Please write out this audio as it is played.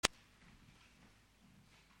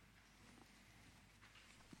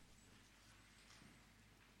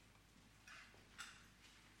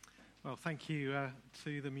Well, thank you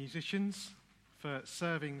to the musicians for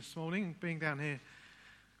serving this morning and being down here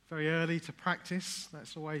very early to practice.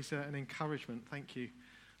 That's always an encouragement. Thank you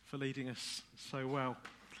for leading us so well.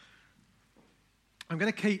 I'm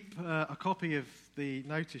going to keep a copy of the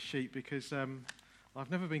notice sheet because I've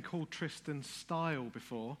never been called Tristan Style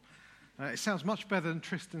before. It sounds much better than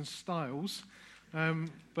Tristan Styles,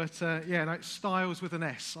 but it's Styles with an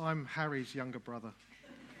S. I'm Harry's younger brother.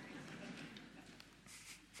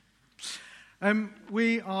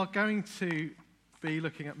 We are going to be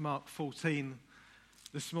looking at Mark 14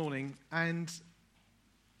 this morning, and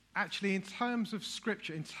actually in terms of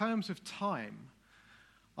scripture, in terms of time,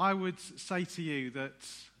 I would say to you that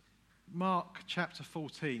Mark chapter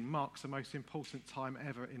 14 marks the most important time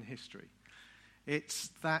ever in history. It's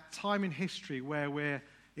that time in history where we're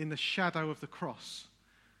in the shadow of the cross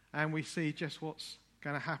and we see just what's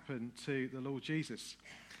going to happen to the Lord Jesus.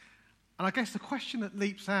 And I guess the question that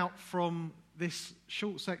leaps out from this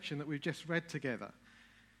short section that we've just read together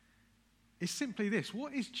is simply this: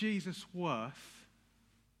 what is Jesus worth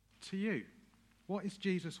to you? What is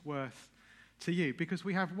Jesus worth to you? Because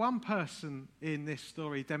we have one person in this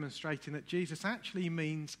story demonstrating that Jesus actually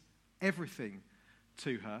means everything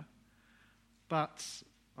to her, but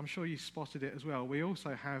I'm sure you spotted it as well. We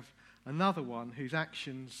also have another one whose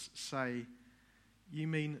actions say, "You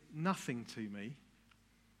mean nothing to me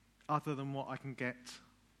other than what I can get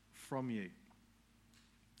from you."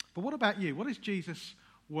 But what about you? What is Jesus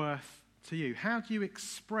worth to you? How do you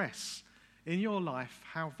express in your life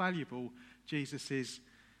how valuable Jesus is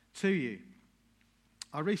to you?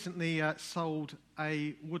 I recently sold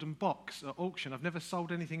a wooden box at auction. I've never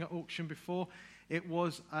sold anything at auction before. It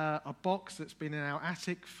was a box that's been in our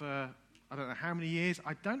attic for I don't know how many years.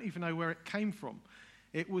 I don't even know where it came from.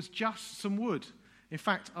 It was just some wood. In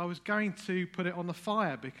fact, I was going to put it on the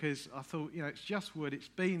fire because I thought, it's just wood, it's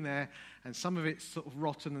been there, and some of it's sort of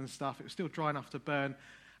rotten and stuff. It was still dry enough to burn.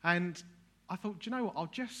 And I thought, do you know what? I'll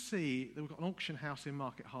just see, we've got an auction house in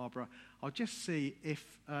Market Harborough. I'll just see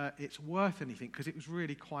if it's worth anything, because it was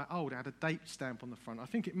really quite old. It had a date stamp on the front. I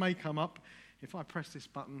think it may come up if I press this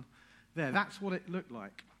button there. That's what it looked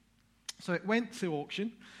like. So it went to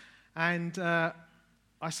auction, and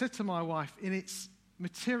I said to my wife, in its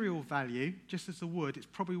material value, just as the wood, it's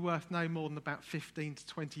probably worth no more than about 15 to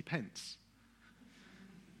 20 pence.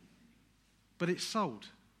 But it's sold. Do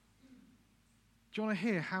you want to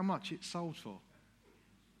hear how much it's sold for?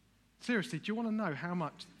 Seriously, do you want to know how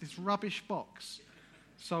much this rubbish box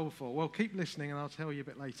sold for? Well, keep listening and I'll tell you a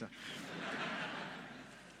bit later.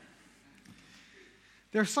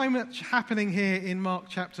 There's so much happening here in Mark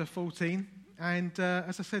chapter 14, and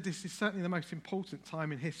as I said, this is certainly the most important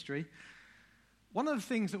time in history. One of the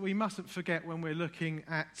things that we mustn't forget when we're looking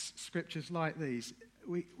at scriptures like these,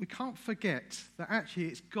 we can't forget that actually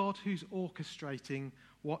it's God who's orchestrating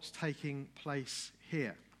what's taking place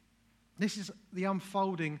here. This is the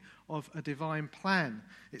unfolding of a divine plan.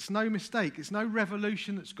 It's no mistake. It's no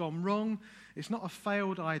revolution that's gone wrong. It's not a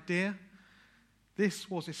failed idea.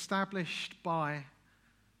 This was established by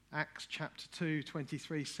Acts chapter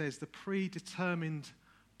 2:23 says the predetermined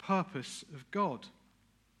purpose of God.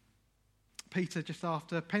 Peter, just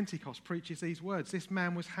after Pentecost, preaches these words: "This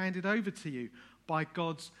man was handed over to you by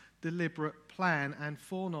God's deliberate plan and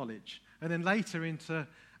foreknowledge." And then later into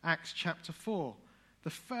Acts chapter 4, the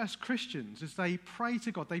first Christians, as they pray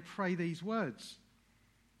to God, they pray these words.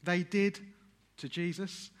 They did to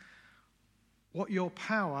Jesus what your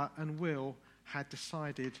power and will had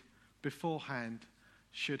decided beforehand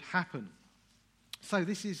should happen. So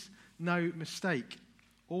this is no mistake.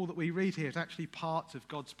 All that we read here is actually part of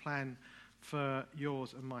God's plan for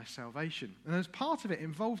yours and my salvation. And as part of it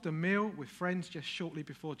involved a meal with friends just shortly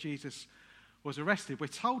before Jesus was arrested. We're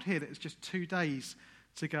told here that it's just 2 days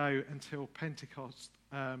to go until Pentecost,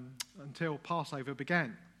 until Passover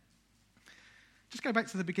began. Just go back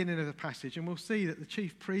to the beginning of the passage and we'll see that the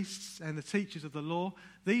chief priests and the teachers of the law,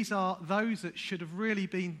 these are those that should have really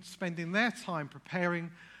been spending their time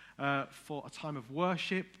preparing for a time of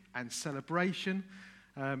worship and celebration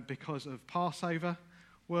because of Passover,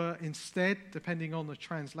 were instead, depending on the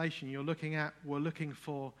translation you're looking at, were looking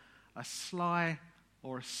for a sly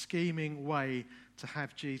or a scheming way to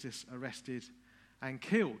have Jesus arrested and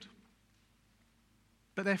killed.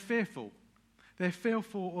 But they're fearful. They're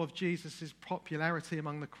fearful of Jesus' popularity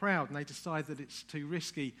among the crowd, and they decide that it's too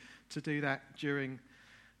risky to do that during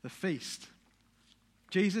the feast.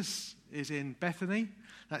 Jesus is in Bethany.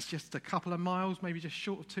 That's just a couple of miles, maybe just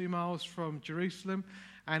short of 2 miles from Jerusalem,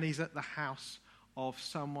 and he's at the house of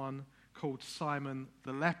someone called Simon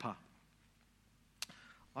the leper.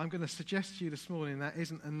 I'm going to suggest to you this morning that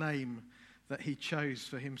isn't a name that he chose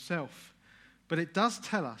for himself. But it does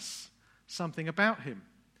tell us something about him.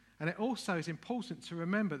 And it also is important to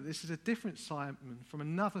remember that this is a different Simon from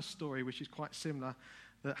another story which is quite similar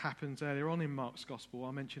that happens earlier on in Mark's Gospel,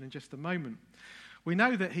 I'll mention in just a moment. We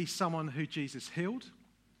know that he's someone who Jesus healed.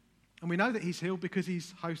 And we know that he's healed because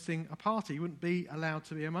he's hosting a party. He wouldn't be allowed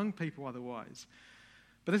to be among people otherwise.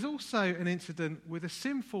 But there's also an incident with a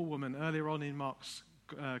sinful woman earlier on in Mark's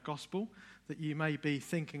Gospel that you may be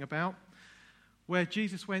thinking about, where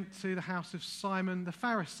Jesus went to the house of Simon the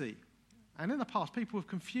Pharisee. And in the past, people have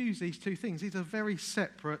confused these two things. These are very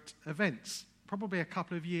separate events, probably a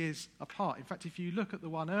couple of years apart. In fact, if you look at the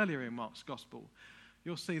one earlier in Mark's Gospel,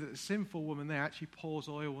 you'll see that the sinful woman there actually pours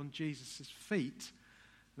oil on Jesus' feet.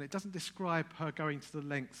 And it doesn't describe her going to the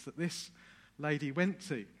lengths that this lady went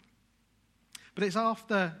to. But it's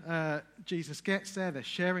after Jesus gets there, they're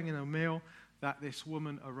sharing in a meal, that this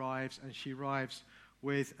woman arrives, and she arrives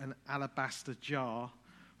with an alabaster jar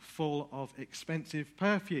full of expensive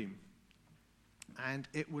perfume. And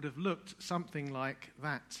it would have looked something like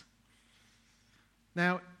that.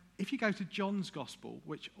 Now, if you go to John's Gospel,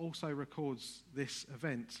 which also records this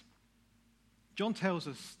event, John tells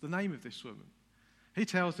us the name of this woman. He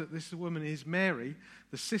tells that this woman is Mary,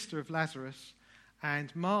 the sister of Lazarus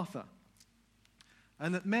and Martha.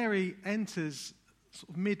 And that Mary enters sort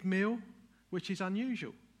of mid-meal, which is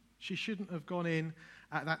unusual. She shouldn't have gone in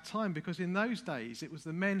at that time, because in those days it was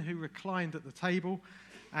the men who reclined at the table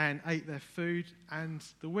and ate their food, and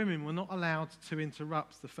the women were not allowed to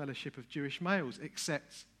interrupt the fellowship of Jewish males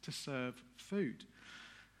except to serve food.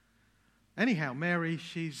 Anyhow, Mary,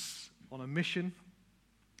 she's on a mission,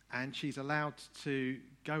 and she's allowed to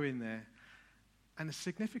go in there, and the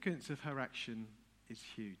significance of her action is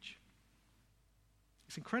huge.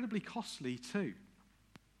 It's incredibly costly too,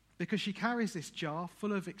 because she carries this jar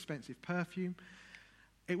full of expensive perfume.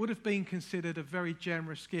 It would have been considered a very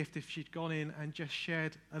generous gift if she'd gone in and just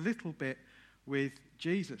shared a little bit with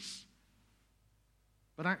Jesus.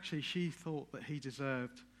 But actually, she thought that he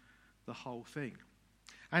deserved the whole thing.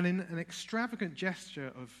 And in an extravagant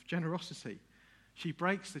gesture of generosity, she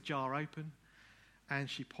breaks the jar open and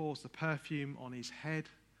she pours the perfume on his head,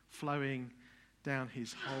 flowing down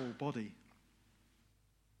his whole body.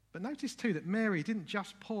 But notice too that Mary didn't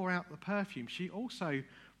just pour out the perfume, she also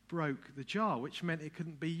broke the jar, which meant it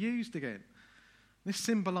couldn't be used again. This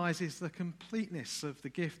symbolizes the completeness of the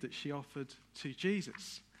gift that she offered to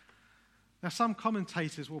Jesus. Now, some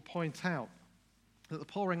commentators will point out that the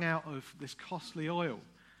pouring out of this costly oil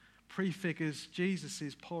prefigures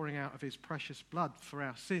Jesus' pouring out of his precious blood for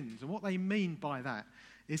our sins. And what they mean by that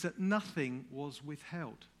is that nothing was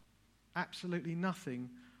withheld. Absolutely nothing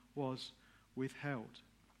was withheld.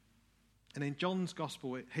 And in John's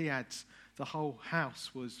Gospel, he adds, the whole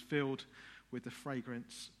house was filled with the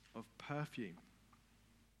fragrance of perfume.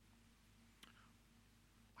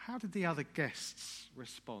 How did the other guests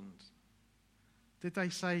respond? Did they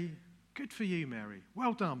say, "Good for you, Mary.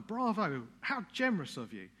 Well done. Bravo. How generous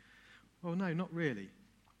of you"? Well, no, not really.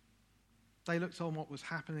 They looked on what was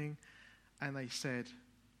happening and they said,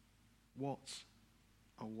 "What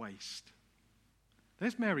a waste."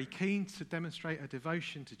 There's Mary, keen to demonstrate her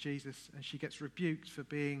devotion to Jesus, and she gets rebuked for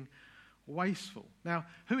being wasteful. Now,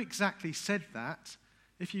 who exactly said that?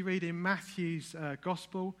 If you read in Matthew's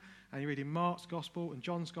Gospel, and you read in Mark's Gospel and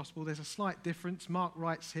John's Gospel, there's a slight difference. Mark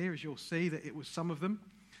writes here, as you'll see, that it was some of them.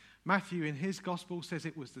 Matthew, in his Gospel, says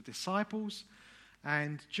it was the disciples,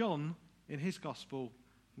 and John, in his Gospel,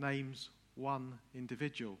 names one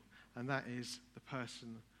individual, and that is the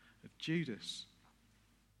person of Judas.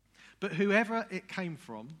 But whoever it came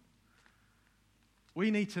from, we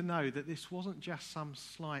need to know that this wasn't just some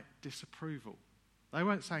slight disapproval. They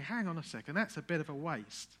weren't saying, "Hang on a second, that's a bit of a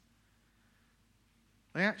waste."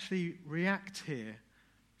 They actually react here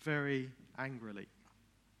very angrily.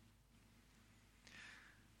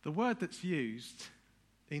 The word that's used,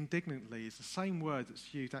 indignantly, is the same word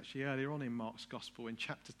that's used actually earlier on in Mark's Gospel in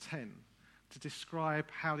chapter 10 to describe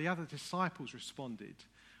how the other disciples responded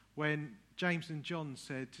when James and John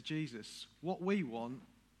said to Jesus, "What we want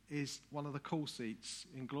is one of the call seats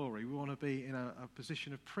in glory. We want to be in a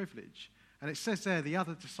position of privilege." And it says there the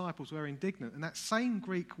other disciples were indignant. And that same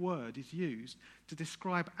Greek word is used to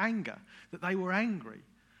describe anger, that they were angry.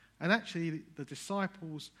 And actually the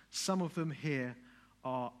disciples, some of them here,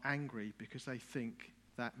 are angry because they think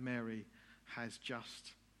that Mary has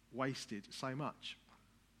just wasted so much.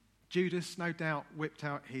 Judas, no doubt, whipped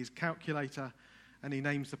out his calculator and he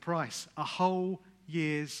names the price, a whole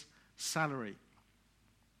year's salary.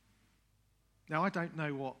 Now, I don't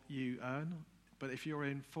know what you earn, but if you're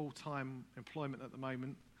in full-time employment at the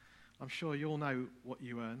moment, I'm sure you'll know what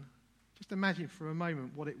you earn. Just imagine for a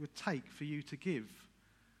moment what it would take for you to give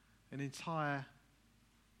an entire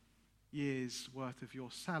year's worth of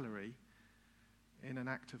your salary in an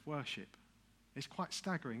act of worship. It's quite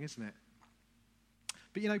staggering, isn't it?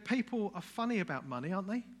 But people are funny about money, aren't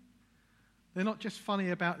they? They're not just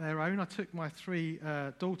funny about their own. I took my 3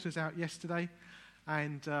 daughters out yesterday,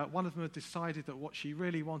 and one of them had decided that what she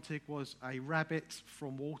really wanted was a rabbit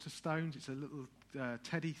from Waterstones. It's a little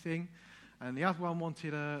teddy thing. And the other one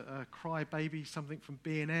wanted a crybaby, something from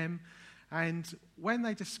B&M. And when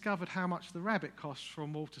they discovered how much the rabbit cost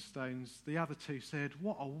from Waterstones, the other 2 said,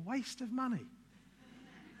 "What a waste of money.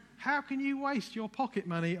 How can you waste your pocket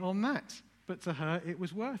money on that?" But to her, it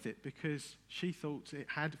was worth it because she thought it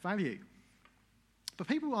had value. But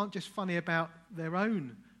people aren't just funny about their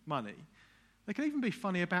own money. They can even be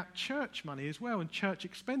funny about church money as well and church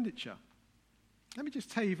expenditure. Let me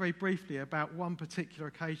just tell you very briefly about one particular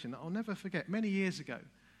occasion that I'll never forget. Many years ago,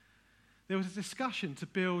 there was a discussion to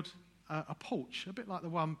build a porch, a bit like the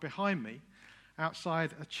one behind me,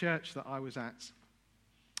 outside a church that I was at.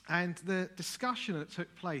 And the discussion that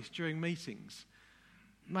took place during meetings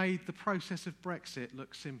made the process of Brexit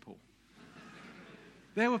look simple.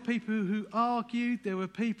 There were people who argued, there were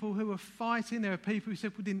people who were fighting, there were people who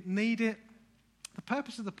said we didn't need it. The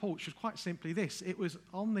purpose of the porch was quite simply this. It was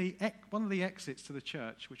on one of the exits to the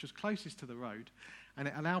church, which was closest to the road, and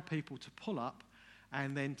it allowed people to pull up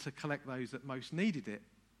and then to collect those that most needed it,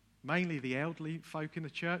 mainly the elderly folk in the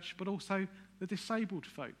church, but also the disabled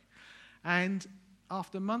folk. And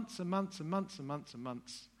after months and months and months and months and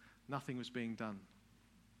months, nothing was being done.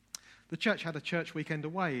 The church had a church weekend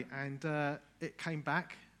away, and it came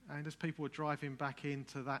back, and as people were driving back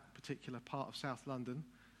into that particular part of South London,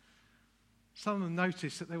 some of them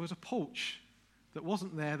noticed that there was a porch that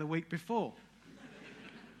wasn't there the week before.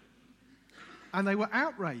 And they were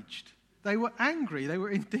outraged. They were angry. They were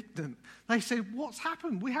indignant. They said, "What's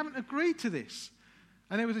happened? We haven't agreed to this."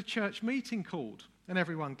 And there was a church meeting called, and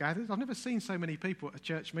everyone gathered. I've never seen so many people at a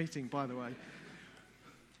church meeting, by the way.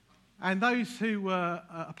 And those who were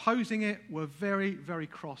opposing it were very, very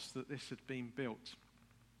cross that this had been built.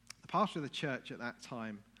 The pastor of the church at that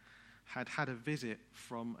time had had a visit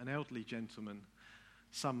from an elderly gentleman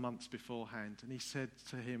some months beforehand. And he said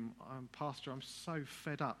to him, "Pastor, I'm so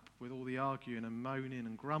fed up with all the arguing and moaning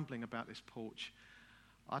and grumbling about this porch.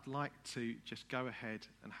 I'd like to just go ahead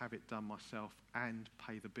and have it done myself and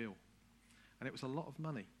pay the bill." And it was a lot of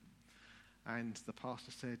money. And the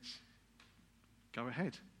pastor said, "Go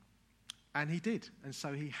ahead." And he did. And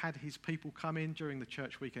so he had his people come in during the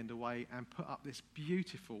church weekend away and put up this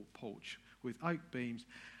beautiful porch with oak beams,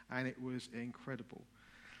 and it was incredible.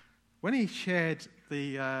 When he shared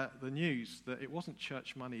the news that it wasn't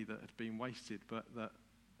church money that had been wasted, but that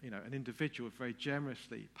an individual had very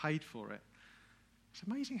generously paid for it, it's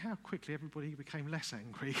amazing how quickly everybody became less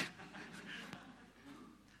angry.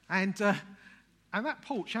 And that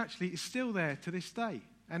porch actually is still there to this day.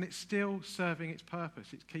 And it's still serving its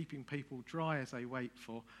purpose. It's keeping people dry as they wait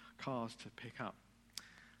for cars to pick up.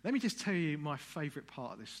 Let me just tell you my favourite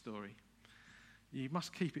part of this story. You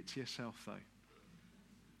must keep it to yourself, though.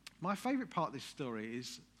 My favourite part of this story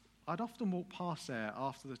is I'd often walk past there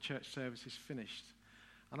after the church service is finished,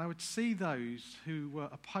 and I would see those who were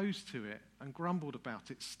opposed to it and grumbled about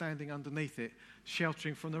it standing underneath it,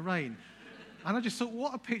 sheltering from the rain. And I just thought,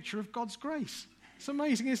 what a picture of God's grace. It's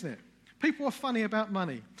amazing, isn't it? People are funny about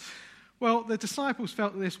money. Well, the disciples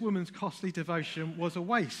felt that this woman's costly devotion was a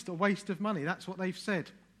waste of money. That's what they've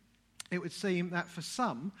said. It would seem that for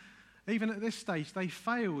some, even at this stage, they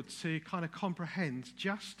failed to kind of comprehend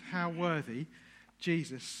just how worthy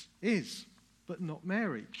Jesus is, but not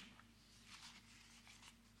Mary.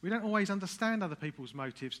 We don't always understand other people's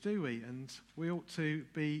motives, do we? And we ought to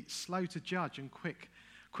be slow to judge and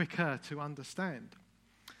quicker to understand.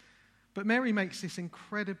 But Mary makes this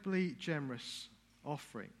incredibly generous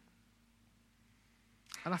offering.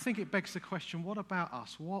 And I think it begs the question, what about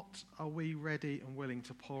us? What are we ready and willing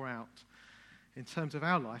to pour out in terms of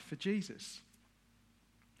our life for Jesus?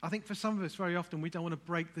 I think for some of us, very often, we don't want to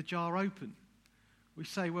break the jar open. We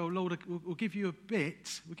say, well, Lord, we'll give you a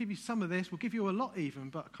bit. We'll give you some of this. We'll give you a lot even,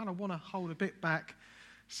 but I kind of want to hold a bit back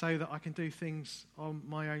so that I can do things on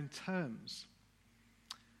my own terms.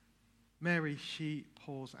 Mary, she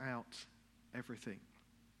pours out everything.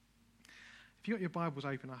 If you've got your Bibles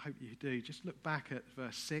open, I hope you do, just look back at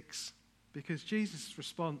verse 6, because Jesus'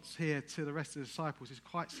 response here to the rest of the disciples is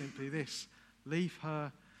quite simply this: leave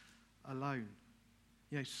her alone.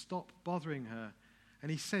 Stop bothering her.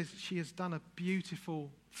 And he says, she has done a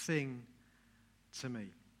beautiful thing to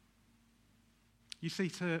me. You see,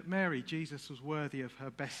 to Mary, Jesus was worthy of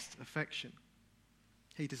her best affection.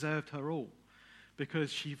 He deserved her all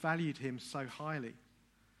because she valued him so highly.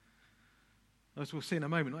 As we'll see in a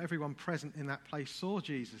moment, not everyone present in that place saw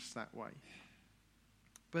Jesus that way.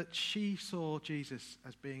 But she saw Jesus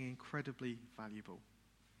as being incredibly valuable.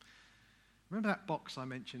 Remember that box I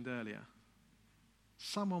mentioned earlier?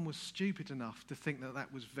 Someone was stupid enough to think that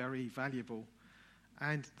that was very valuable,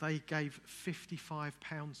 and they gave £55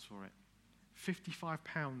 for it.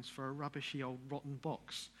 £55 for a rubbishy old rotten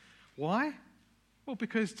box. Why? Well,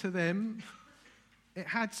 because to them, it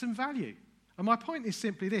had some value. And my point is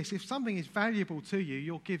simply this: if something is valuable to you,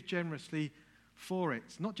 you'll give generously for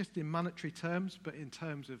it, not just in monetary terms, but in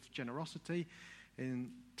terms of generosity,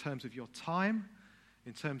 in terms of your time,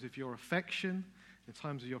 in terms of your affection, in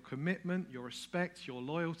terms of your commitment, your respect, your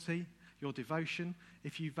loyalty, your devotion.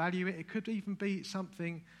 If you value it, it could even be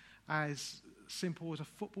something as simple as a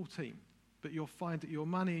football team, but you'll find that your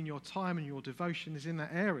money and your time and your devotion is in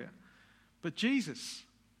that area. But Jesus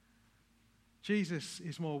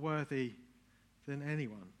is more worthy than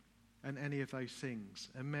anyone and any of those things,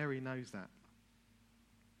 and Mary knows that.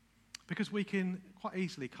 Because we can quite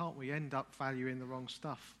easily, can't we, end up valuing the wrong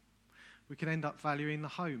stuff. We can end up valuing the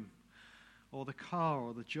home or the car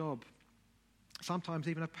or the job, sometimes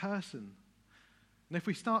even a person. And if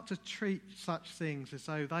we start to treat such things as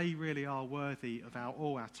though they really are worthy of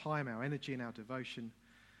all our time, our energy and our devotion,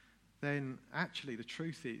 then actually the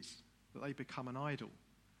truth is that they become an idol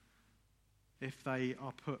if they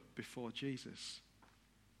are put before Jesus.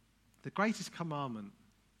 The greatest commandment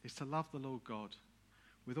is to love the Lord God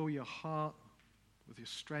with all your heart, with your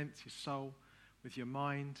strength, your soul, with your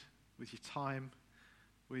mind, with your time,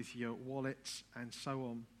 with your wallet, and so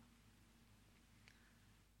on.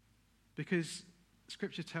 Because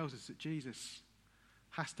Scripture tells us that Jesus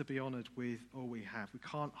has to be honoured with all we have. We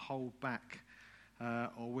can't hold back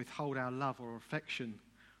or withhold our love or affection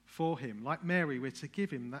for him. Like Mary, we're to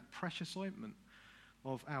give him that precious ointment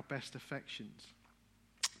of our best affections.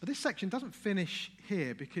 But this section doesn't finish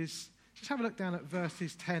here, because just have a look down at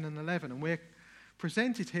verses 10 and 11, and we're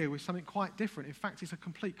presented here with something quite different. In fact, it's a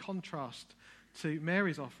complete contrast to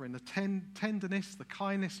Mary's offering. The tenderness, the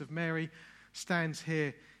kindness of Mary stands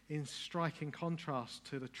here in striking contrast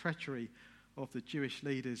to the treachery of the Jewish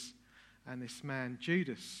leaders and this man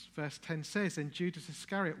Judas. Verse 10 says, "Then Judas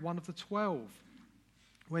Iscariot, one of the 12,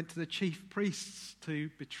 went to the chief priests to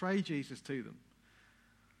betray Jesus to them.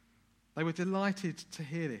 They were delighted to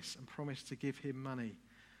hear this and promised to give him money,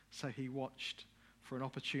 so he watched for an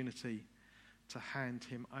opportunity to hand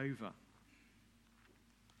him over."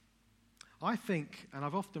 I think, and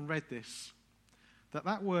I've often read this,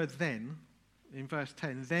 that word "then," in verse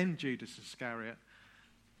 10, "then Judas Iscariot,"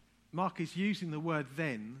 Mark is using the word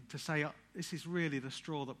 "then" to say this is really the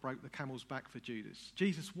straw that broke the camel's back for Judas.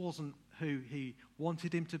 Jesus wasn't who he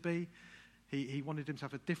wanted him to be. He wanted him to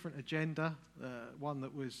have a different agenda, one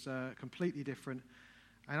that was completely different.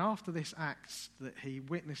 And after this act that he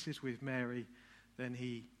witnesses with Mary, then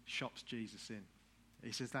he shops Jesus in.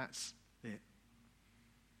 He says, that's it.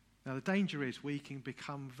 Now, the danger is we can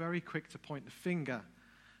become very quick to point the finger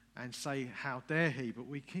and say, how dare he? But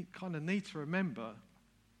we kind of need to remember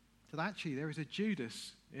that actually there is a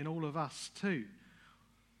Judas in all of us too.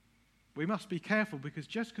 We must be careful, because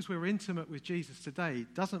just because we're intimate with Jesus today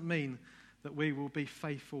doesn't mean that we will be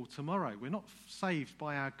faithful tomorrow. We're not saved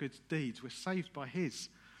by our good deeds. We're saved by his.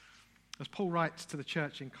 As Paul writes to the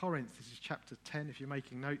church in Corinth, this is chapter 10 if you're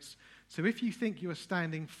making notes. "So if you think you are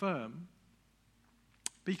standing firm,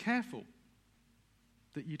 be careful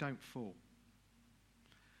that you don't fall."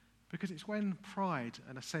 Because it's when pride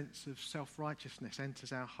and a sense of self-righteousness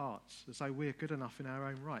enters our hearts, as though we're good enough in our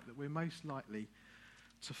own right, that we're most likely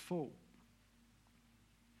to fall.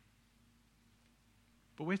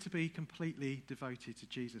 But we're to be completely devoted to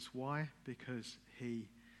Jesus. Why? Because he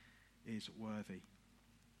is worthy.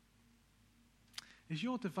 Is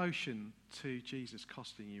your devotion to Jesus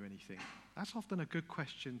costing you anything? That's often a good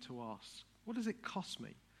question to ask. What does it cost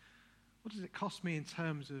me? What does it cost me in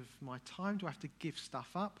terms of my time? Do I have to give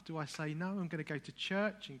stuff up? Do I say, no, I'm going to go to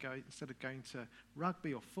church and go instead of going to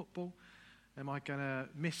rugby or football? Am I going to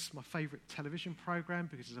miss my favourite television programme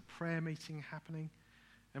because there's a prayer meeting happening?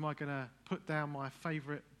 Am I going to put down my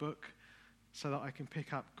favourite book so that I can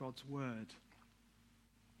pick up God's word?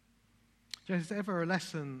 Is there ever a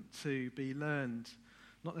lesson to be learned,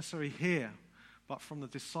 not necessarily here, but from the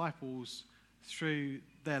disciples through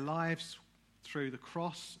their lives, through the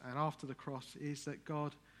cross and after the cross, is that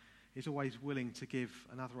God is always willing to give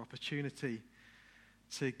another opportunity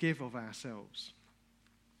to give of ourselves?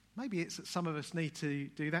 Maybe it's that some of us need to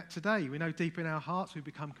do that today. We know deep in our hearts we've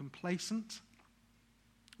become complacent.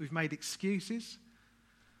 We've made excuses.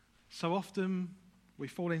 So often We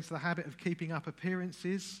fall into the habit of keeping up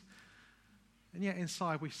appearances, and yet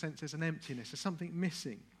inside we sense there's an emptiness, there's something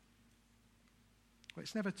missing. Well,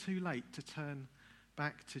 it's never too late to turn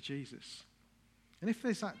back to Jesus. And if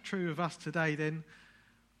there's that true of us today, then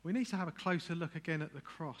we need to have a closer look again at the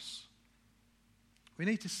cross. We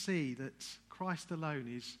need to see that Christ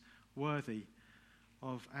alone is worthy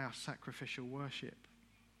of our sacrificial worship.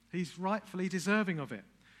 He's rightfully deserving of it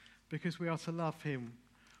because we are to love him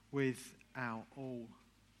with our all.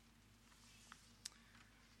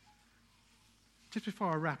 Just before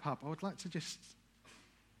I wrap up, I would like to just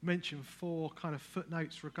mention 4 kind of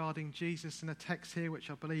footnotes regarding Jesus in the text here, which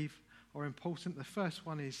I believe are important. The first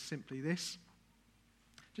one is simply this.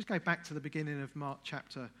 Just go back to the beginning of Mark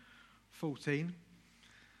chapter 14.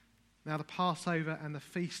 Now the Passover and the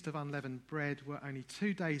Feast of Unleavened Bread were only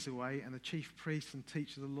 2 days away, and the chief priests and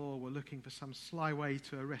teachers of the law were looking for some sly way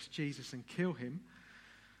to arrest Jesus and kill him.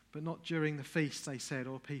 But not during the feast, they said,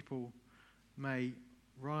 or people may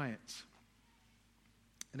riot.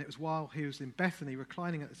 And it was while he was in Bethany,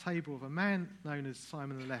 reclining at the table of a man known as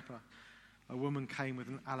Simon the leper, a woman came with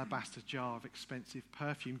an alabaster jar of expensive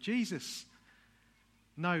perfume. Jesus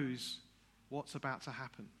knows what's about to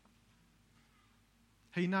happen.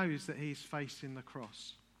 He knows that he's facing the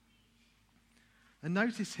cross. And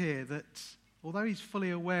notice here that although he's fully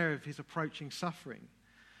aware of his approaching suffering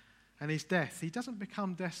and his death, he doesn't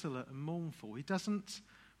become desolate and mournful. He doesn't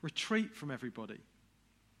retreat from everybody.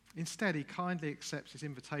 Instead, he kindly accepts his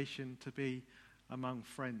invitation to be among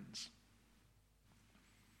friends.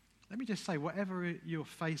 Let me just say, whatever you're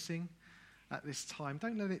facing at this time,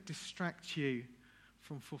 don't let it distract you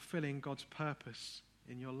from fulfilling God's purpose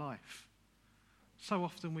in your life. So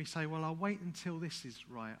often we say, well, I'll wait until this is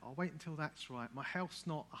right. I'll wait until that's right. My health's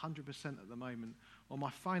not 100% at the moment, or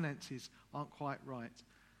my finances aren't quite right.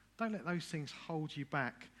 Don't let those things hold you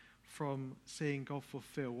back from seeing God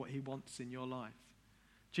fulfill what he wants in your life.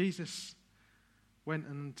 Jesus went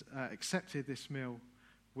and accepted this meal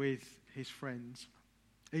with his friends,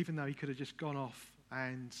 even though he could have just gone off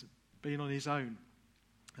and been on his own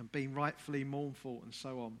and been rightfully mournful and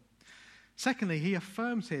so on. Secondly, he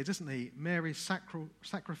affirms here, doesn't he, Mary's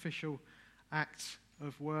sacrificial act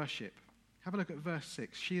of worship. Have a look at verse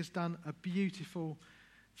 6. She has done a beautiful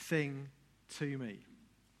thing to me.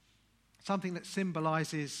 Something that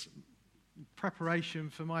symbolizes preparation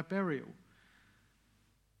for my burial.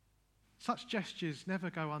 Such gestures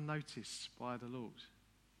never go unnoticed by the Lord.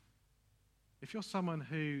 If you're someone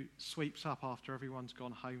who sweeps up after everyone's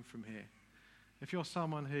gone home from here, if you're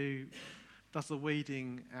someone who does the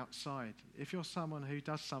weeding outside, if you're someone who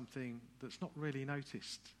does something that's not really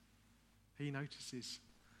noticed, he notices.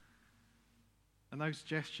 And those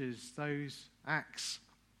gestures, those acts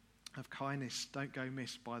of kindness don't go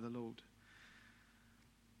missed by the Lord.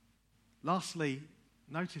 Lastly,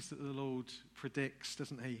 notice that the Lord predicts,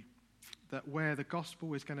 doesn't he, that where the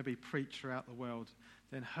gospel is going to be preached throughout the world,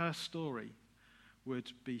 then her story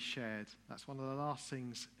would be shared. That's one of the last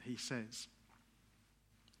things he says.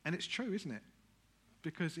 And it's true, isn't it?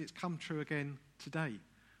 Because it's come true again today.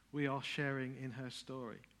 We are sharing in her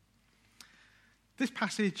story. This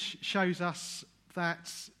passage shows us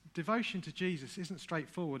that devotion to Jesus isn't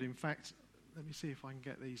straightforward. In fact, let me see if I can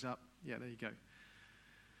get these up. Yeah, there you go.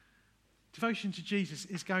 Devotion to Jesus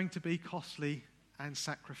is going to be costly and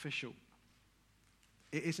sacrificial.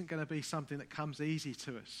 It isn't going to be something that comes easy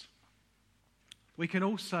to us. We can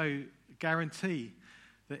also guarantee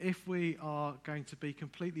that if we are going to be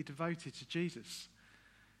completely devoted to Jesus,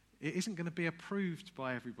 it isn't going to be approved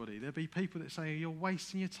by everybody. There'll be people that say, you're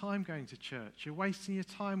wasting your time going to church. You're wasting your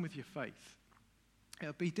time with your faith.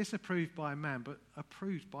 It'll be disapproved by a man, but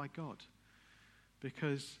approved by God.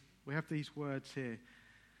 Because we have these words here,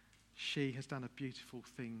 she has done a beautiful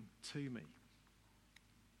thing to me.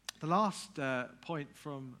 The last point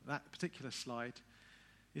from that particular slide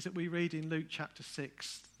is that we read in Luke chapter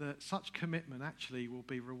 6 that such commitment actually will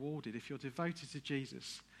be rewarded. If you're devoted to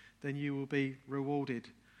Jesus, then you will be rewarded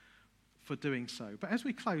for doing so. But as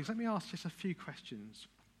we close, let me ask just a few questions.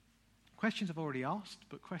 Questions I've already asked,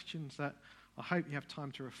 but questions that I hope you have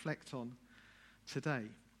time to reflect on today.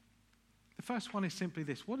 The first one is simply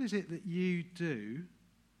this. What is it that you do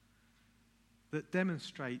that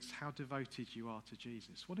demonstrates how devoted you are to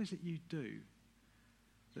Jesus? What is it you do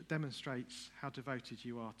that demonstrates how devoted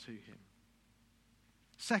you are to him?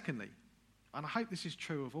 Secondly, and I hope this is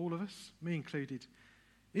true of all of us, me included,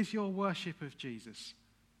 is your worship of Jesus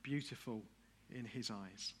beautiful in his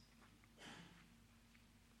eyes?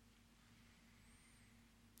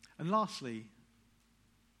 And lastly,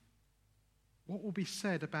 what will be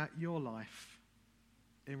said about your life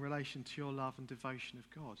in relation to your love and devotion of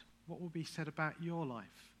God? What will be said about your life?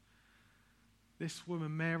 This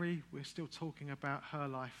woman, Mary, we're still talking about her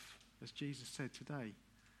life, as Jesus said today.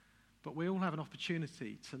 But we all have an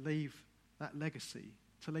opportunity to leave that legacy,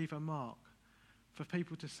 to leave a mark, for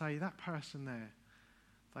people to say, that person there,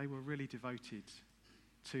 they were really devoted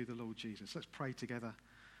to the Lord Jesus. Let's pray together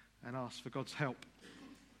and ask for God's help.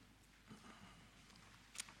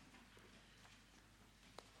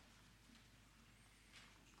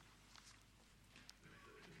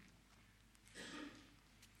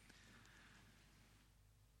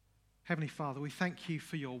 Heavenly Father, we thank you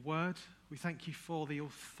for your word. We thank you for the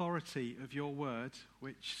authority of your word,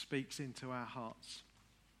 which speaks into our hearts.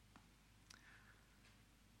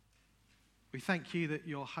 We thank you that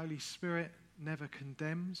your Holy Spirit never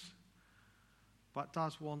condemns, but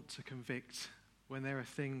does want to convict when there are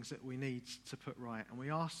things that we need to put right. And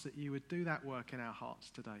we ask that you would do that work in our hearts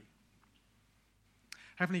today.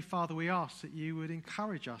 Heavenly Father, we ask that you would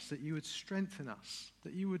encourage us, that you would strengthen us,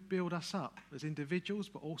 that you would build us up as individuals,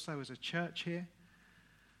 but also as a church here,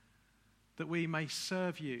 that we may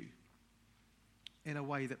serve you in a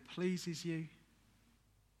way that pleases you,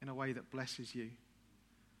 in a way that blesses you.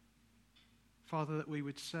 Father, that we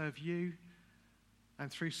would serve you,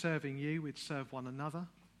 and through serving you, we'd serve one another,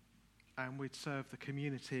 and we'd serve the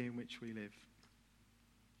community in which we live.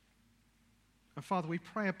 And Father, we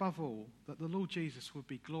pray above all that the Lord Jesus would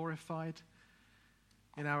be glorified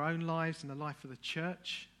in our own lives, in the life of the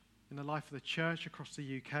church, in the life of the church across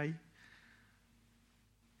the UK,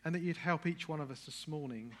 and that you'd help each one of us this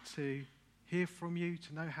morning to hear from you,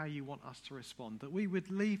 to know how you want us to respond, that we would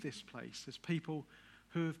leave this place as people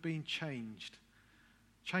who have been changed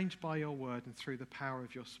by your word and through the power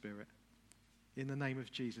of your Spirit. In the name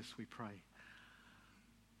of Jesus we pray.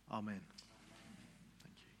 Amen.